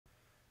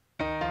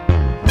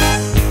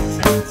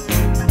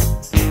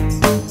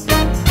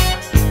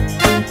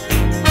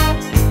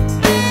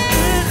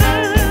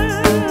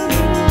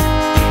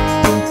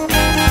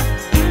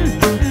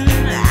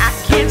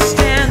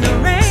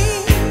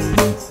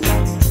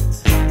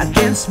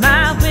against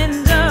my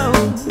window,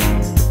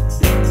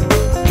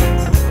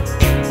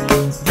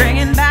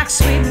 bringing back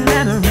sweet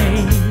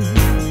memories.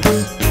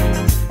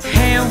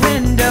 Hey,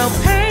 window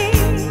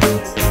pane,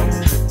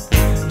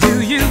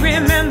 do you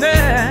remember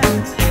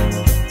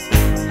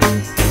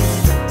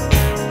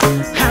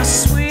how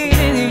sweet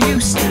it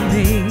used to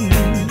be?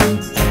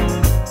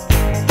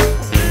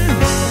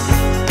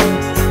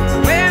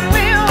 When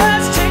we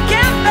was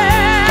together,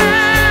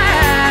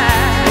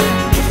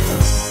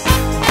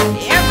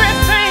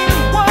 everything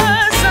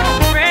was so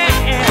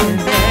grand.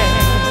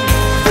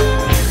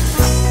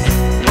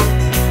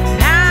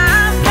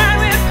 Now that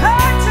we're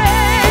parted,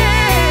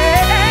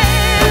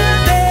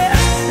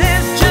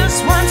 there's just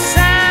one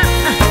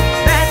sound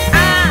that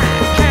I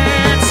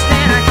can't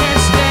stand. I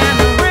can't stand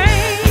the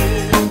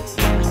rain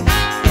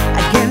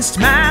against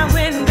my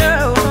window,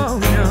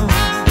 no,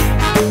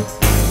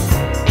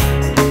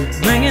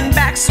 bringing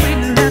back sweet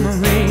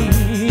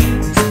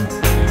memories.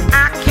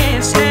 I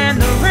can't stand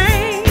the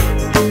rain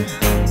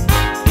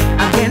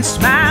against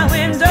my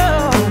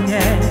window,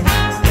 yeah,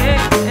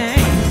 yeah,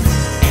 yeah.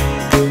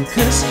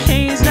 'Cause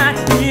he's not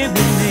here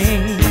with me.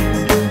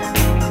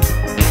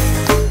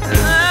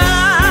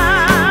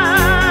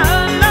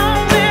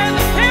 Alone with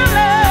the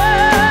pillow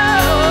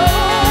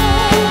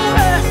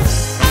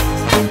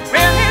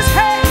where his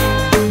head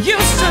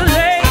used to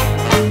lay,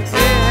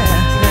 yeah.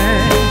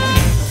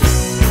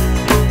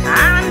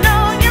 I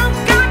know you've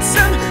got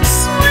some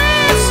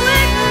sweet,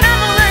 sweet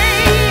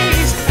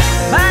memories,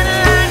 but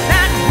like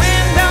that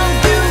window,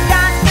 you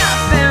got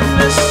nothing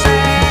to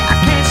say. I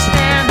can't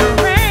stand the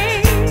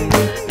rain.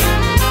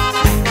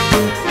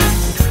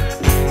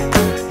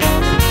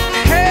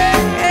 Hey,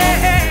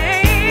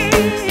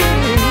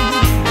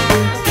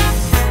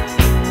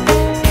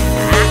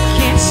 I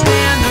can't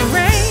stand the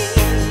rain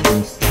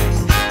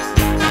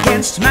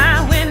against my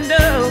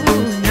window,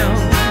 no,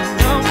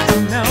 no,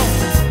 no,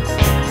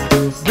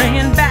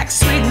 bringing back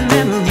sweet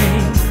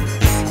memories.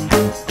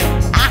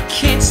 I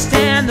can't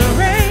stand the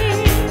rain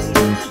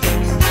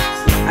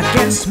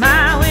against my